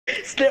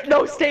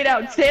No, stay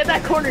down. Stay in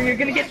that corner. You're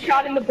gonna get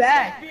shot in the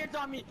back.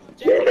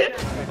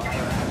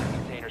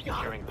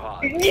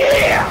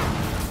 Yeah!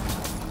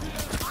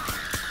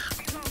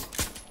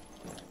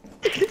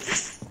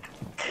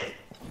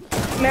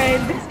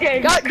 Man, this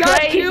game's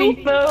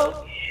crazy,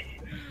 fool.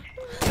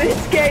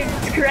 This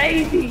game's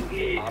crazy.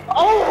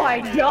 Oh my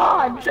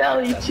god,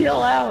 Sally,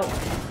 chill out.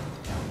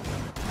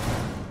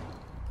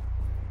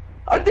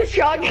 Aren't the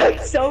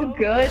shotguns so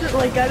good?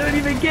 Like, I don't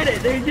even get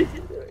it. They're just...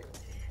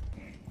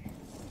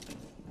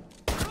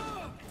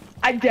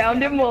 I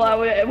downed him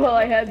while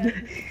I had the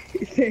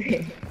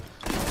thing.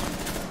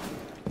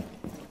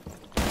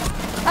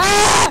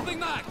 Ah!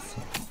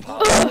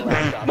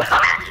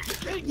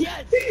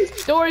 Yes!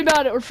 Don't worry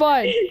about it, we're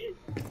fine.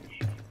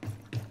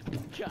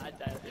 God,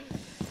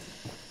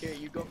 here,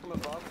 you go from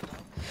above.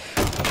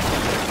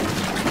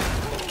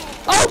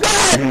 Oh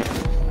god!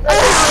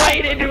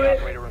 Right into it.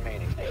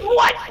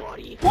 What?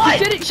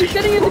 What? She's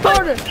sitting in the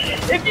corner.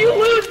 If you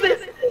lose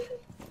this.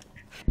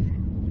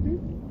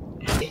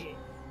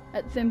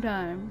 At the same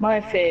time.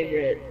 My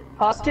favorite.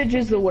 Hostage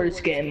is the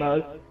worst game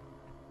mode.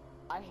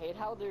 I hate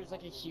how there's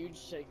like a huge,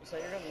 so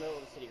you're in the middle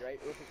of the city, right?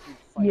 With a huge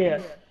fight.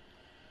 Yeah.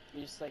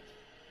 You just like.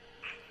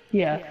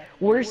 Yeah.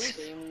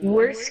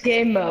 Worst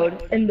game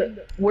mode, and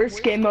the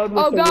worst game mode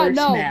with the worst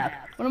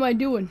map. What am I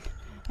doing?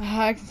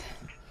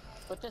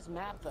 But this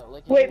map though,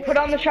 like. Wait, put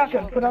on the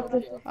shotgun. Put on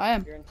the. I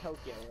am. You're in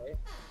Tokyo, right?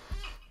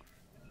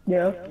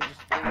 Yeah. You're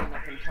just standing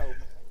up in Tokyo,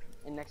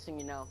 and next thing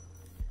you know,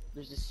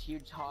 there's this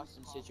huge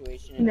hostage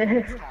situation in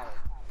the tower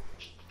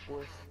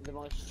with the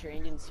most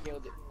trained and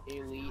skilled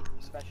elite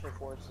special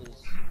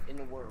forces in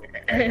the world.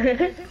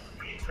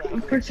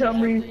 For some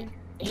reason.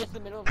 It's just the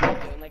middle of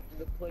Tokyo, and like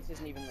the place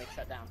isn't even like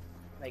shut down.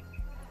 Like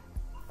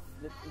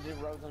the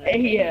roads on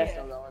Yeah.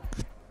 still going.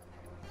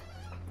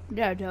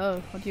 Yeah,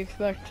 duh. What do you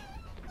expect?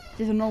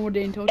 It's a normal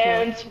day in Tokyo.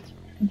 And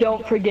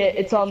don't forget,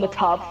 it's on the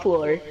top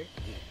floor.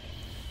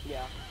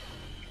 Yeah.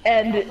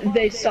 And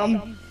they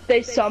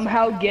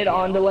somehow get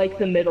onto like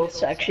the middle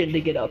section to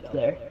get up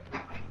there.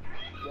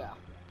 Yeah.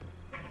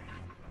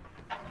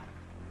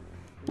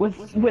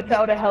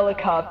 Without a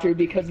helicopter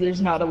because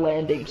there's not a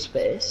landing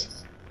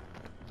space.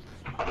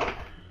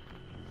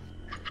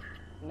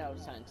 No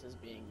sense is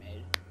being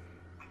made.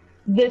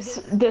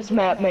 This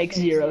map makes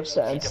zero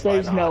sense.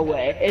 There's no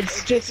way.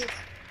 It's just,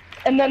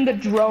 and then the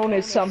drone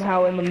is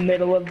somehow in the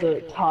middle of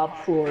the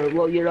top floor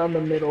while you're on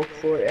the middle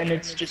floor, and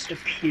it just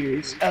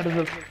appears out of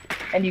the,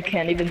 and you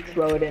can't even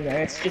throw it in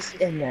there. It's just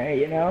in there,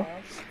 you know?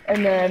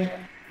 And then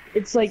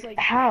it's like,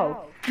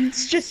 how?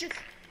 It's just,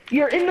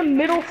 you're in the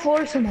middle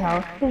floor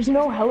somehow. There's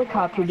no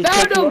helicopter to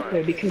take you up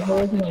there because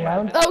there isn't a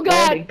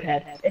landing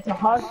pad. It's a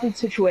hostage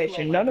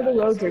situation. None of the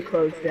roads are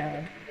closed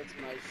down. It's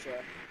my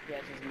shot. He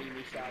has his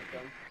Mimi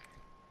shotgun.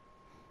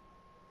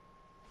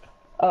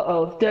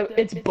 Uh-oh,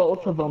 it's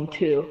both of them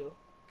too.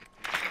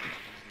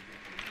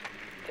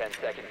 10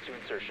 seconds to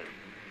insertion.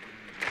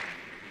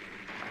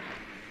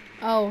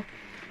 Oh.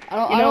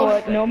 You know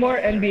what? No more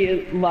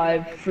NBA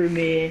Live for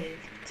me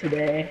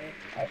today,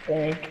 I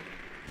think.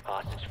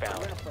 Hostage I'm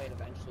found. gonna play it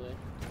eventually.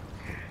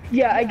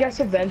 Yeah, I guess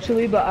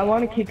eventually, but I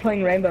want to keep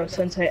playing Rainbow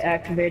since I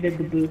activated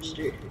the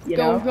booster, you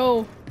know?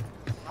 Go.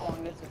 How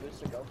long does the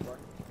booster go for?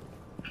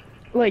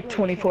 Like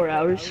 24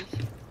 hours.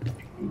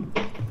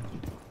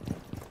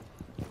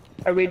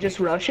 Are we just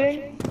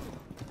rushing?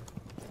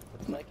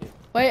 Like it.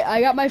 Wait,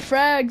 I got my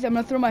frags. I'm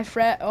gonna throw my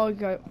frag. Oh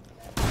god.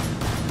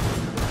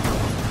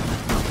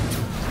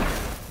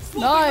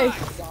 Nice.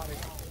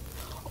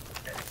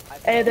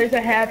 Hey, there's a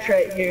hatch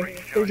right here.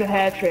 There's a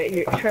hatch right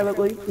here. Charlotte,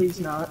 will you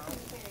please not?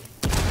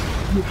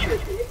 You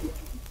should be.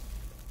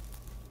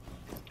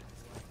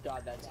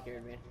 God, that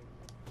scared me.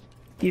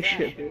 You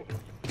should be.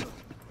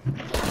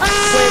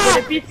 Wait, would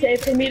it be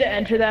safe for me to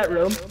enter that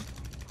room?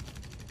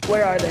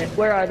 Where are they?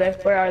 Where are they?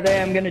 Where are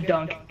they? I'm gonna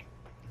dunk.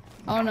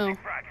 Oh no.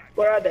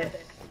 Where are they?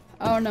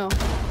 Oh no.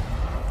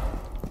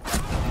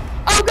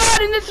 Oh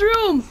god, in this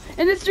room!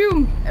 In this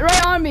room!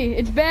 Right on me!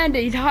 It's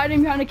Bandit, he's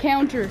hiding behind a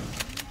counter.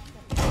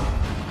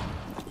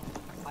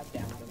 I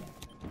downed him.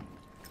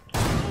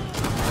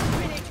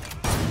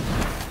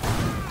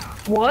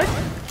 What?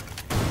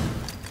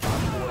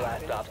 4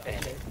 last stop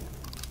standing.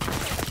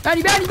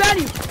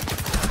 Bandit!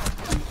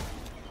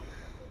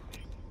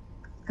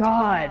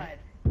 God.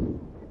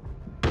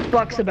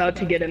 Buck's about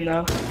to get him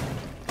though.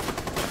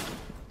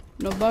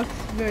 No, Buck's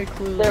very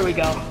clueless. There we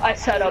go. I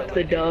set up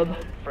the dub.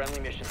 Friendly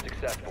mission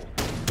successful.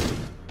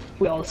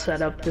 We all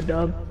set up the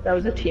dub. That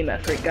was a team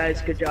effort,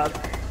 guys. Good job.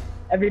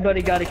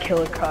 Everybody got a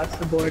kill across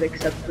the board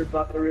except for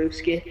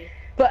Buckarooski.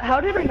 But how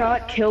did I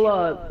not kill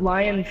a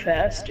lion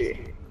faster?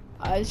 Did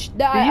you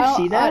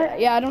see that?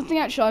 Yeah, I don't think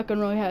that shotgun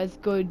really has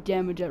good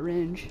damage at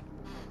range.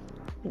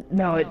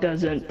 No, it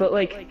doesn't. But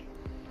like,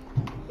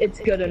 it's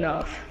good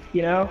enough,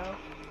 you know?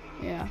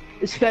 Yeah.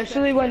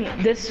 Especially when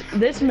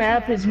this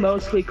map is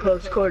mostly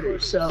close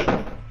quarters, so.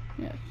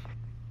 Yeah.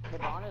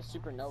 With Honest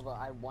Supernova,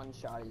 I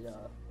one-shotted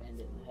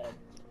Bandit in the head.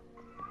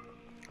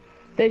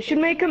 They should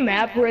make a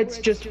map where it's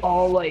just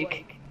all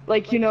like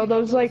Like, you know,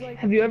 those, like,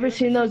 have you ever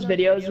seen those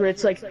videos where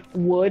it's like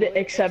wood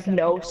except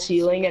no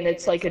ceiling and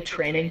it's like a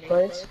training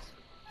place?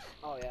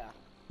 Oh yeah.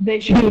 They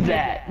should do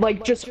that.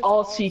 Like, just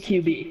all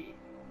CQB.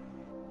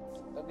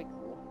 That'd be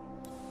cool.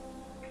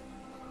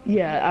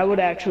 Yeah, I would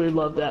actually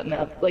love that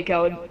map. Like, I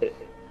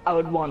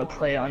would want to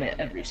play on it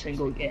every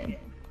single game.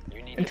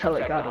 You need Until to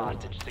it protect got the old.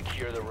 hostage.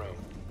 Secure the room.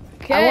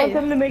 I want Okay.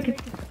 them to make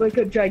it like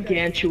a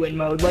gigantuan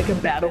mode, like a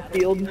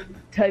Battlefield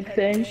type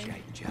thing.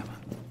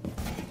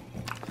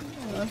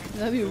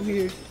 That'd be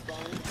weird.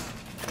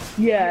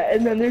 Yeah,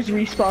 and then there's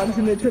respawns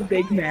and it's a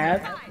big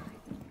map.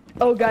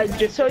 Oh guys,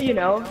 just so you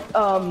know,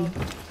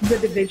 the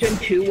Division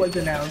 2 was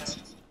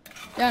announced.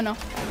 Yeah, I know.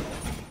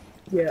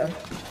 Yeah.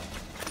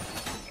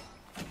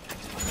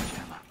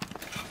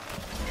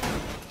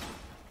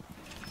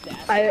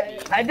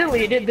 I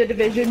deleted the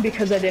Division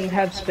because I didn't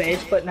have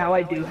space, but now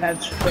I do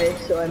have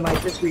space, so I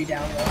might just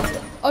re-download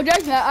it. Oh,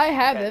 Jackson, I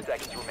have 10 it.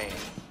 seconds remaining.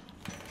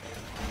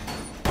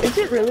 Is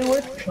it really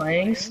worth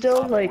playing still?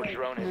 Your Like,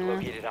 drone has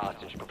located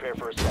hostage. Prepare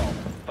for assault.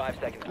 5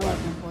 seconds I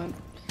left. like my point.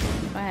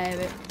 I have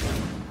it.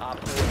 Op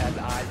 4 has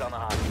eyes on the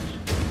hostage.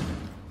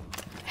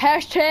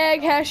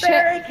 Hashtag.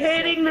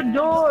 barricading the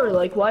door!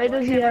 Like, why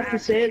does he have to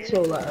say it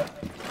so loud?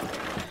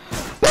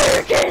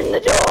 Barricading the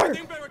door!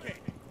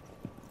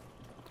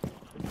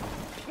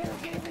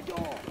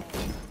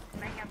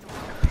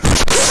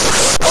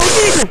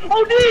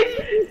 Oh,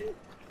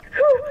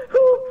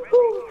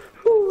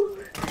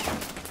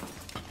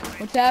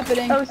 What's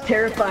happening? that was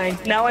terrifying.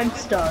 Now I'm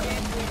stuck.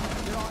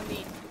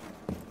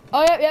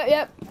 Oh,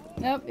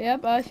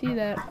 yep, I see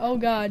that. Oh,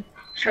 God.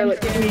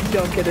 Charlotte, please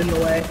don't get in the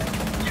way.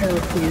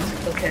 Charlotte,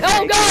 please. Okay.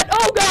 Oh, God,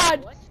 oh,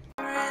 God!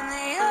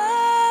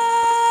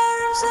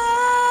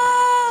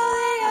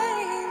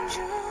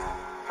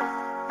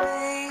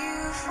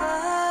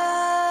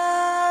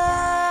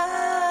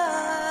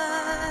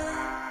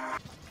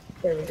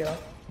 There we go.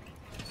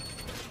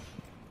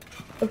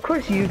 Of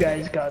course you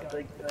guys got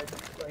the good,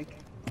 like...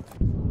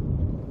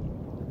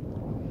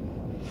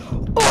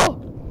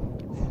 Oh!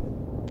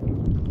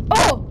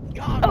 Oh!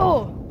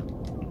 Oh!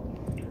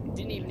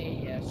 Didn't even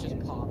AES, just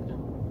popped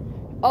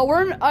him. Oh,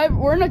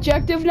 we're in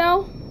objective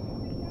now?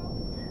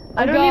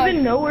 I don't God.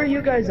 even know where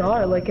you guys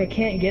are, like I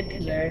can't get to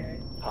there.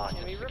 Can we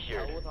Hostage repel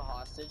secured. with a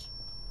hostage?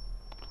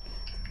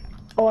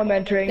 Oh, I'm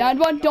entering. Downed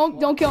one, don't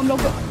kill him, don't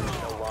kill him.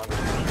 No longer.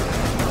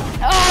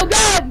 Oh,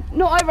 God!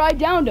 No, I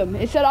downed him.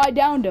 It said I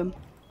downed him.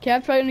 Okay,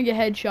 I'm probably gonna get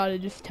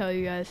headshotted, just to tell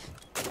you guys.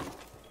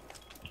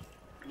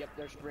 Yep,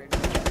 there's sprayed.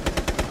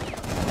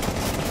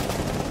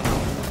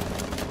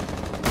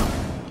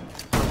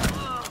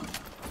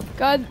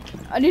 God,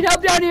 I need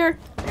help down here.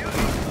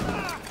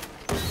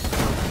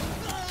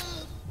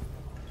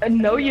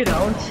 No, you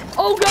don't.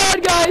 Oh,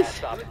 God, guys!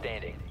 Stop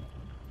standing.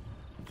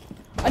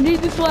 I need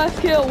this last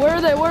kill. Where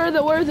are they?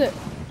 Where is it?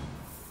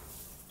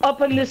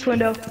 Up in this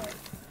window.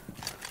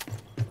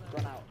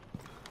 Run out.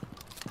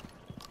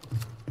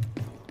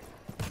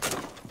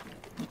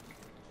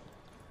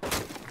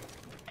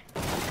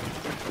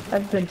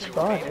 I've been In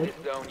spotted.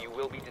 this zone, you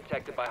will be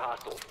detected by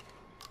hostiles.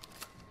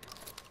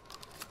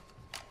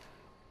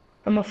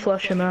 I'm gonna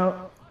flush him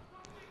out.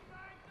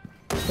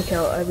 Look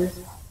out, Ivy.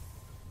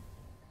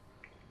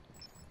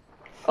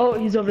 Oh,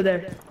 he's over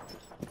there.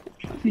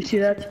 You see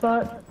that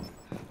spot?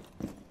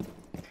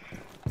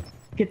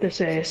 Get this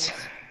ace.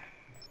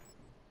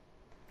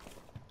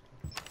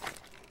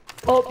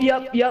 Oh,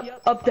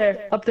 yep, up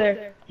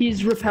there.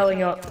 He's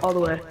rappelling up all the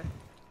way.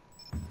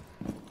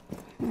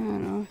 I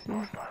don't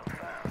know.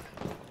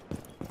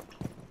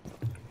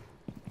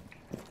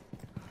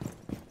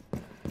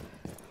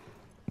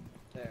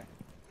 There.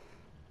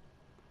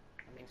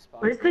 I think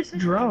spot. Where's this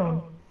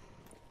drone?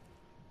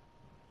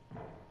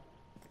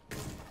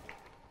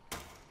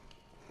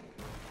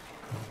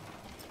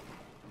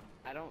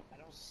 I don't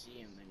see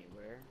him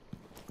anywhere.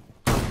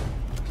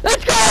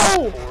 Let's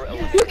go!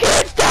 You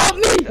can't stop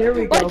me! There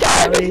we My go,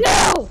 time Kelly. is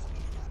now!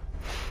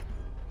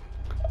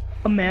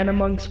 A man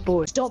amongst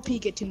boys. Don't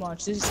peek it too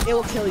much. It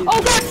will kill you.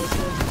 Oh,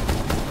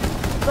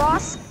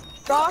 God!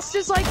 Frost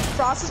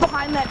is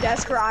behind that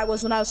desk where I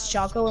was when I was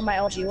Chanko, where my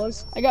LG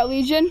was. I got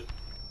Legion.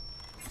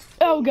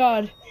 Oh,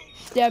 God.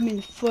 Stabbed me in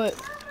the foot.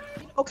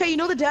 Okay, you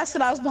know the desk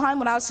that I was behind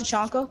when I was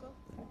Tachanka?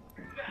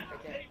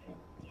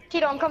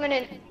 Tito, I'm coming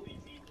in.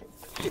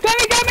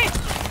 Got me!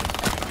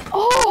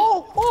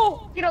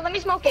 Oh! Tito, let me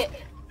smoke it.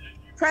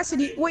 Press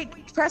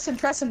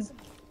him.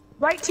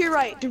 Right to your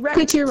right,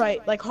 directly to your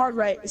right, like hard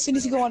right. As soon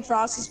as you go on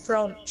Frost, he's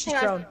prone. She's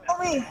Hang on.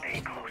 prone.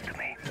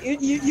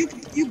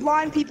 You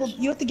blind people.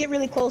 You have to get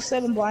really close to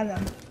them and blind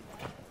them.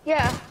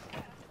 Yeah.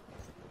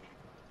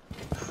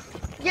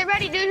 Get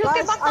ready, dude. Who Guys,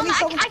 can bump I on need that?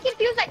 someone- I can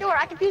fuse that door.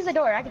 I can fuse the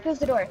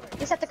door.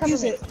 Just have to come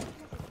Use with it. me.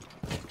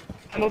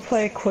 I'm gonna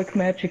play a quick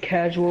match of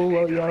casual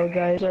while y'all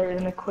guys are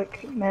in a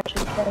quick match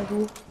of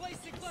casual.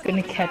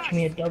 Gonna catch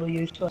me a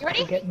W so I You ready?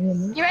 can get me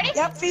in. You ready?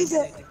 Yep, fuse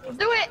it. Let's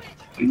do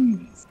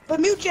it. But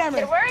mute Did jammer.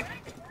 it work?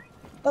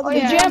 Oh, The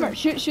jammer!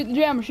 Shoot the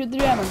jammer! Shoot the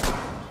jammer!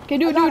 Okay,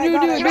 do it!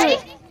 You ready?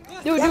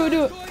 Do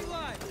it!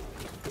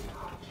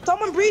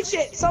 Someone breach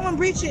it.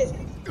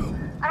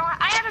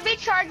 I have have a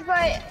recharge,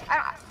 but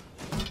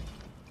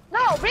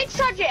no,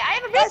 recharge it. I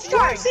have a Guys, we're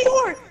on recharge.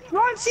 C4. We're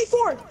on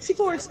C4.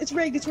 C4. It's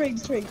rigged. It's rigged.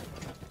 It's rigged.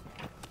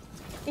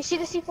 You see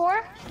the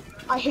C4?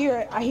 I hear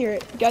it. I hear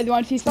it. Guys, you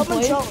want to see some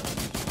Someone plays? jump.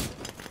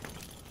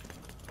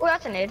 Oh,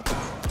 that's a nade. Nice.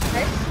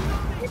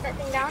 Get that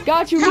thing down.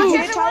 Got you, Can move.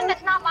 I get one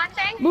that's not mine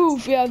thing?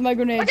 Move, yeah, with my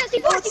grenade. What's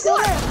that Oh, C4? it's still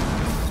C4. there.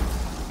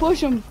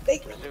 Push him.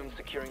 Resume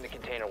securing the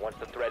container once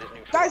the threat is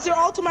neutralized. Guys, they're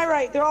all to my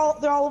right. They're all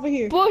over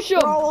here. Push They're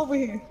him. all over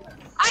here.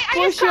 I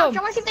Push just crouched. him.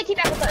 I want to see if they keep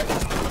back with us.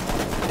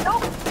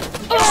 Nope.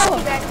 Oh,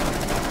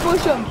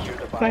 push him.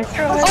 My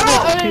throat.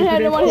 Oh, I didn't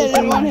hit him. One hit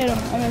him. One hit him.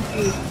 I missed.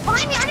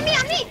 Behind me,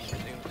 on me.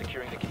 Resume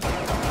securing the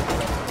container.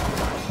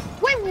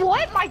 Wait,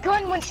 what? My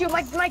gun went shoot.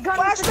 My gun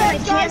was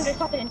Flashbang, jammed or guys.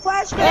 something.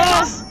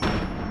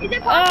 Flashbang. Is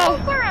it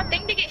possible for a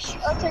thing to get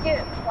to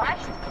get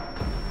flashed?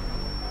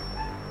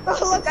 Let's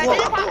Guys, is it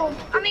go. possible?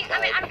 I mean,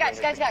 guys.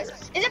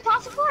 Is it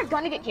possible for a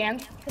gun to get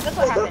jammed? Because that's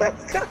what happened.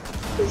 Let's go.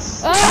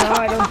 No,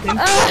 I don't think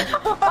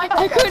so.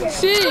 I couldn't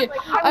see.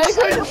 I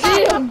couldn't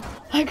see him.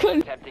 I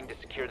couldn't. Attempting to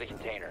secure the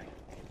container.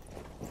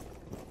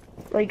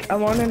 Like, I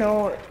want to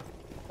know,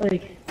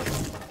 like...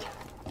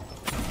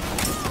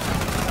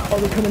 Oh,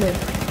 they're coming in.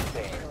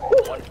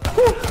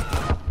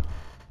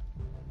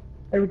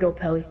 There we go,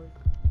 Pelly.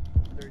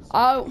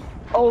 Oh,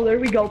 Oh, there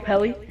we go,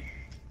 Pelly.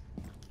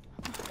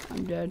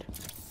 I'm dead.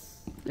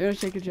 They're gonna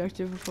take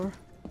objective before.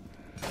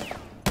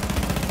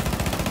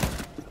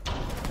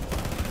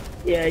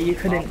 Yeah, you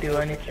couldn't do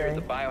The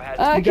anything. biohazard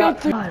I You killed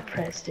got... three. God,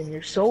 Preston,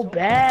 you're so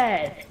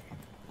bad.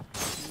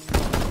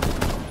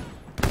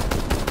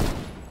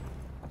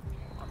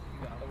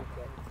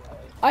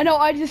 I know.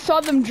 I just saw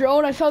them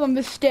drone. I saw them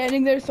just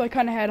standing there, so I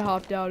kind of had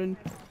hopped out and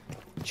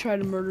tried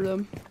to murder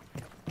them.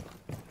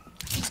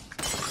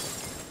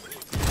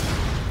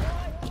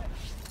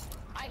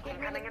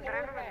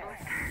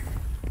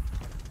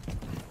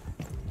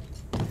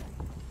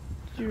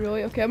 Did you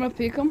really? Okay, I'm gonna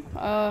peek them.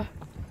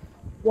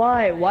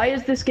 Why? Why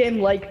is this game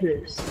like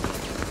this?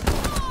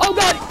 Oh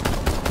god!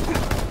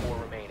 4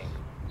 remaining.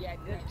 Yeah,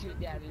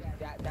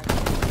 that.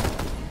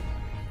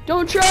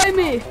 Don't try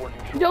me!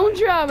 Don't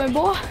try me,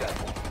 boy!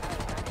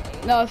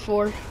 No, it's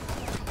 4.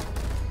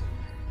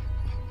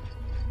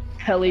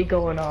 Pelly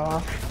going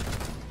off.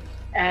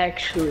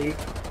 Actually.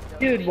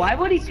 Dude, why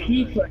would he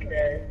peek like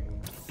that?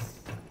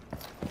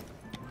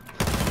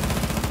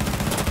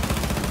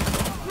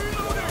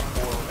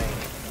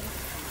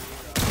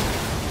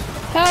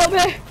 Help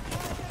me!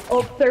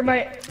 Oh,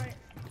 thermite.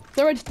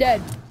 Thermite's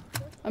dead.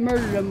 I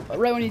murdered him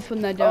right when he's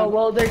putting that Oh, down.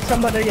 well, there's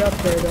somebody up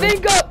there, though.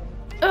 Think up!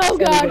 Oh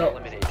There we god! go.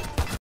 Eliminated.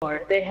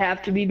 They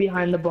have to be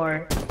behind the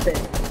bar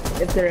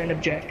if they're an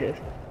objective.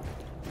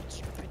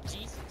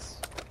 Jesus.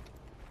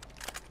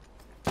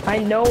 I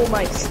know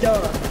my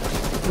stuff,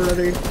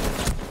 brother.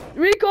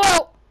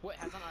 Recoil! What?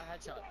 Has on our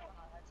headshot.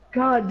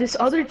 God, this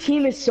other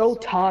team is so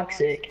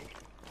toxic.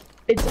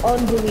 It's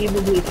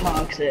unbelievably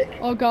toxic.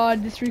 Oh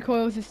god, this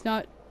recoil is just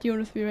not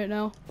dealing with me right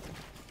now.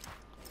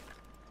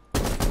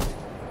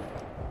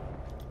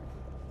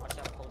 Watch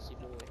out, Pulsey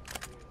boy.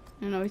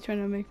 I know, he's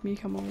trying to make me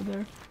come over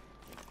there.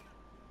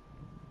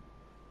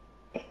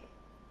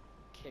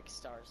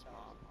 Kickstar's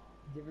mom.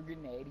 Give a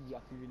grenade,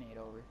 yuck your grenade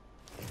over.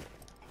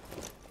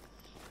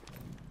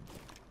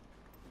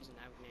 Using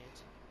that grenade.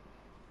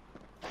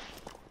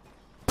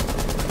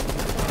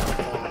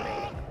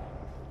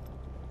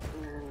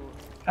 Ooh.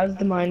 How's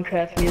the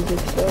Minecraft music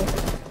still?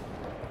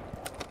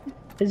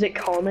 Is it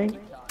calming?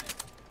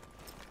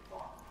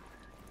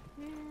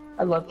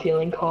 I love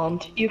feeling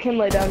calmed. You can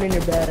lay down in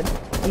your bed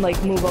and like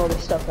move all the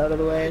stuff out of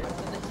the way.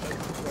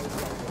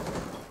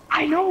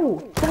 I know!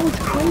 That was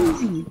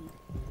crazy!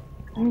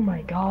 Oh my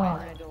I'm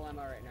god. in a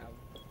dilemma right now,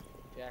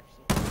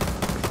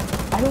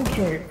 Jackson. I don't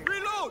care.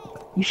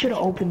 You should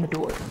have opened the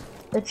door.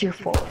 That's your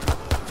fault.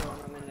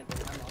 I'm in a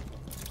dilemma.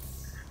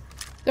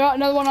 There,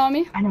 another one on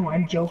me. I know,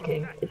 I'm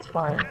joking. It's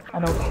fine. I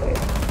don't care.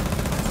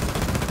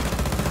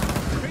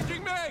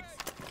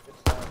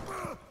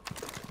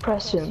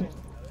 Preston,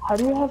 how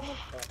do you have...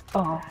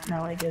 Oh,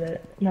 now I get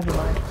it. Never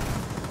mind.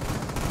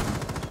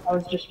 I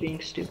was just being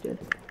stupid.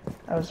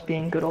 I was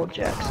being good old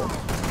Jackson.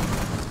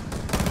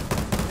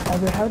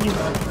 Albert, how'd you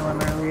not kill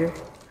him earlier?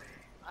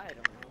 I don't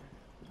know.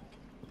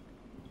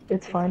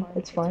 It's fine.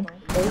 It's fine.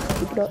 Hey,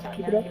 keep it up.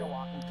 Keep it up.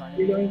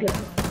 You're doing good.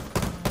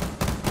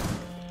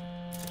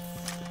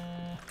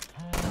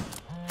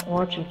 I'm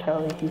watching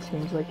Pelly. He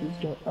seems like he's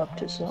up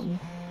to something.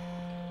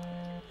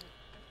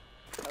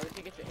 I would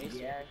think it's an ace.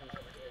 Yeah.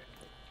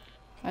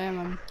 I am,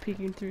 I'm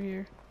peeking through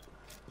here.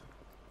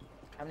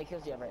 How many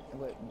kills do you have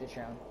this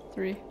round?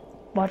 3.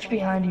 Watch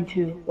behind you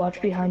too.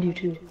 Watch behind you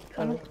too,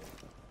 Pelly.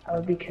 I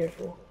would be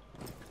careful.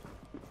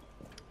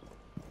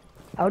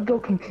 I would go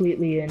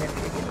completely in if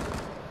you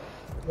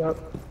can. Yup.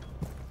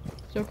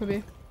 Still could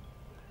be.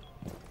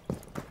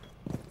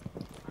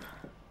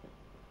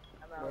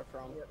 Where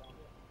from?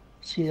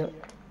 See ya.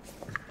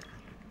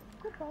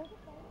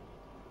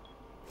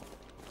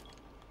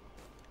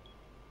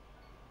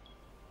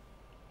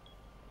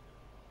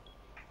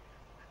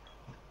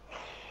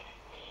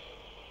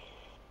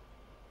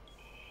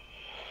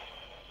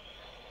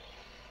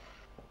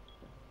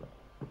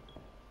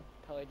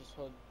 Charlie, just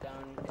hold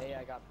down A,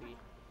 I got B.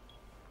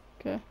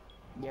 Okay.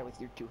 Yeah, with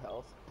your 2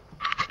 health.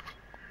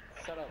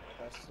 Shut up,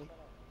 Preston.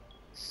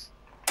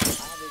 I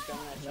haven't done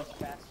that just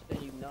faster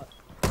than you nut.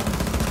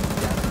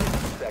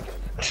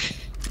 seconds.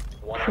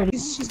 One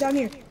She's down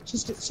here.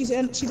 She's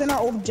in our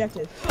old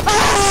objective.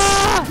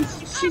 Ah!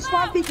 She's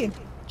spawn peeking.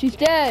 She's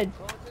dead.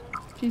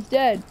 She's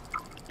dead.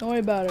 Don't worry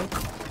about her.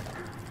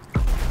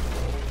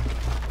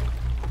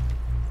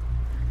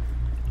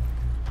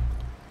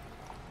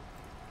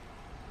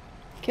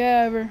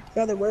 Okay, Ivor.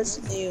 Brother, where's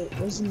the mute?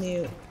 Where's the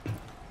mute?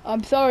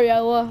 I'm sorry,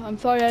 Ella. I'm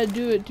sorry I had to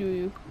do it to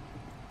you.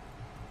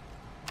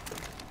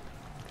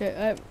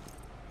 Okay,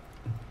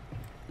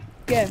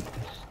 okay.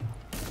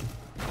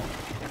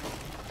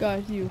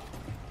 Guys, you.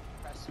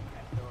 Preston,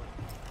 that door.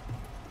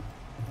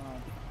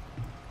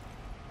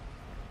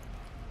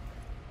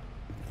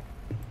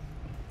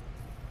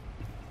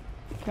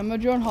 Okay, I'm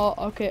gonna drone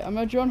okay, I'm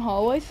gonna drone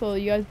hallway, so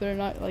you guys better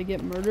not like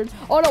get murdered.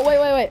 Oh no,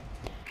 wait.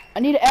 I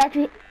need to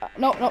access.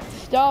 No,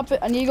 stop it.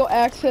 I need to go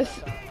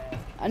access.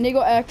 I need to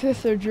go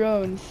access their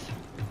drones.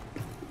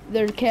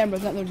 Their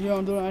cameras, not their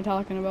drones. What am I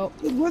talking about?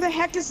 Dude, where the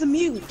heck is the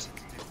mute?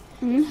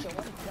 Hmm? So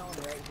what is going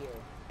right here?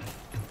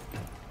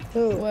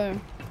 Who? Where?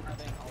 Are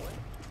they in hallway?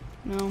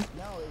 No. No,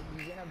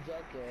 he's in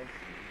objective.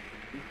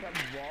 He's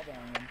probably wall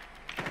banging.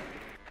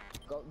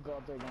 Go up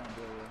there, go up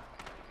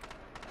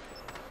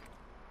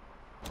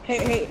there.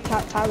 Hey,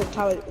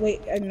 Tyler. Wait,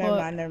 never What?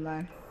 mind. No, I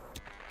can't.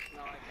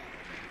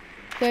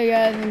 Okay,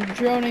 guys, I'm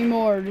droning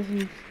more just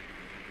in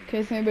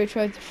case anybody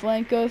tries to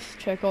flank us.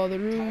 Check all the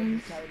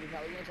rooms. Tyler, you're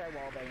probably gonna try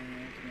wall banging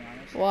me, to be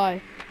honest.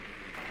 Why?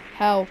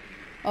 How?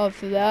 Oh,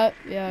 for that?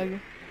 Yeah.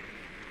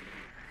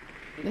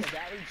 Because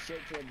that leads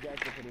straight to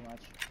objective, pretty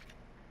much.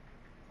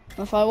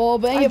 If I wall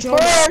bang I it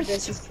joined first.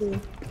 This is true.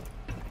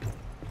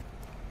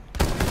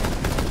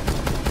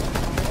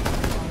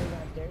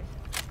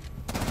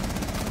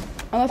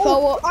 Unless I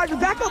wall. Ivor,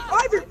 back up!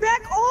 Ivor,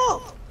 back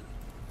up!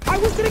 I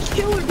was gonna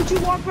kill her, but you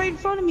walked right in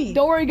front of me.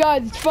 Don't worry,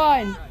 guys. It's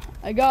fine.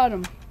 I got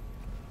him.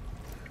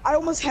 I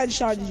almost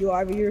headshotted you,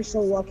 Ivor. You're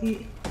so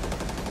lucky.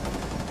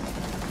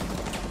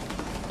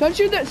 Don't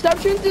shoot there. Stop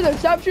shooting through there.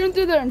 Stop shooting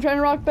through there. I'm trying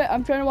to walk back.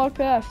 I'm trying to walk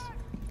past.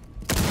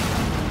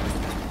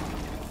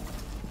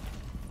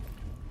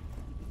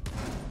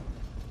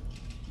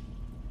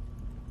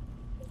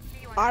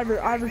 Ivor,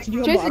 can you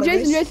hold on to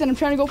Jason, this? I'm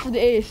trying to go for the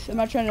ace. I'm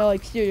not trying to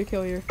like steal your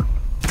kill here.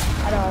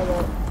 I know I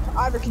won't.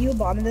 Ivor, can you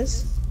hold on to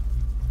this?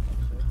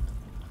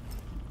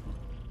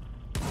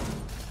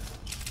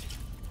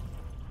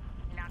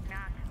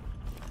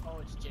 Oh,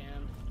 it's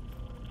jammed.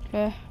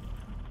 Okay.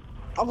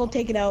 I'll go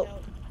take it out.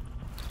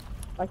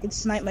 I can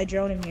snipe my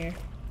drone in here.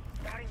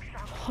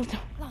 Hold on.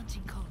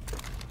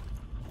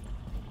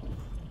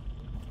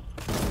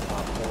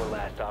 Top 4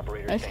 last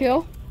operator Nice standing.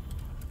 kill.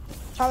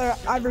 Tyler,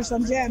 Ivor's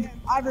unjammed.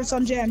 Ivor's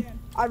unjammed.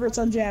 Ivor's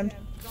unjammed.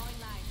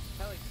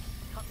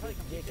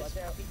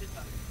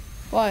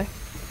 Why?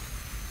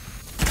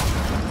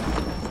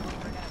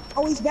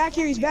 Oh, he's back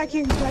here. He's back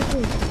here. He's back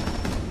here.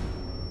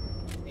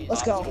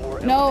 Let's go. Top 4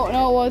 No,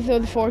 eliminated.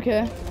 it was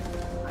 4K.